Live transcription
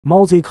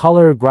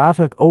Multicolor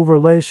graphic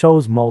overlay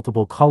shows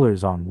multiple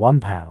colors on one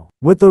panel.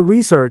 With the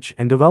research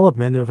and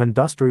development of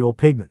industrial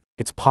pigment,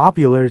 it's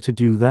popular to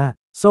do that.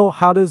 So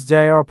how does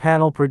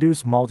JRPanel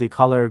produce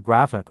multicolor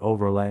graphic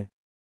overlay?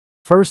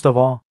 First of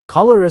all,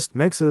 colorist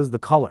mixes the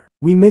color.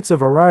 We mix a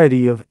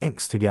variety of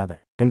inks together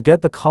and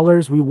get the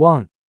colors we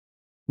want.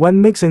 When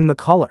mixing the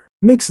color,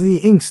 mix the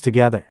inks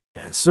together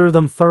and stir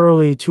them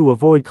thoroughly to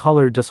avoid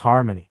color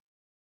disharmony.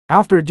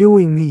 After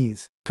doing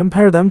these,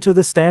 compare them to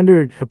the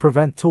standard to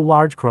prevent too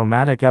large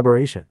chromatic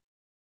aberration.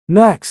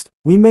 Next,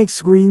 we make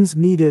screens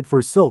needed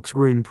for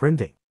silkscreen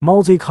printing.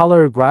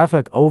 Multicolor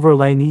graphic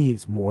overlay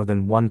needs more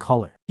than one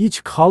color.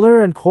 Each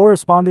color and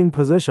corresponding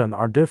position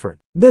are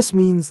different. This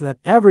means that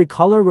every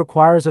color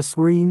requires a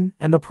screen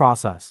and a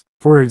process.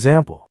 For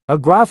example, a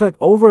graphic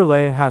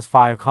overlay has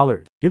 5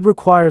 colors. It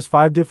requires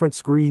 5 different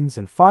screens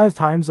and 5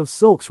 times of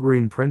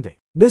silkscreen printing.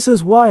 This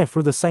is why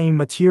for the same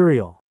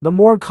material, the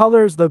more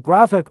colors the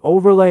graphic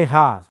overlay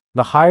has,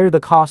 the higher the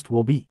cost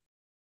will be.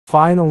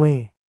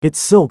 Finally,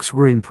 it's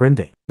silkscreen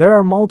printing. There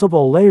are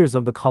multiple layers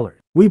of the color.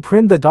 We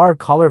print the dark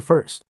color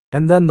first,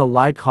 and then the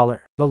light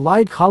color. The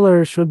light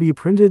color should be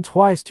printed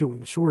twice to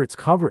ensure its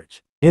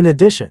coverage. In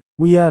addition,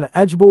 we add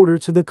edge border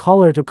to the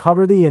color to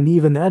cover the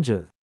uneven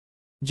edges.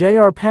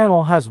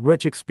 JRPanel has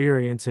rich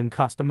experience in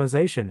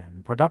customization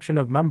and production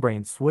of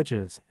membrane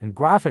switches and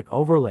graphic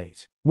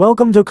overlays.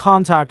 Welcome to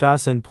contact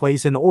us and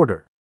place an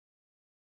order.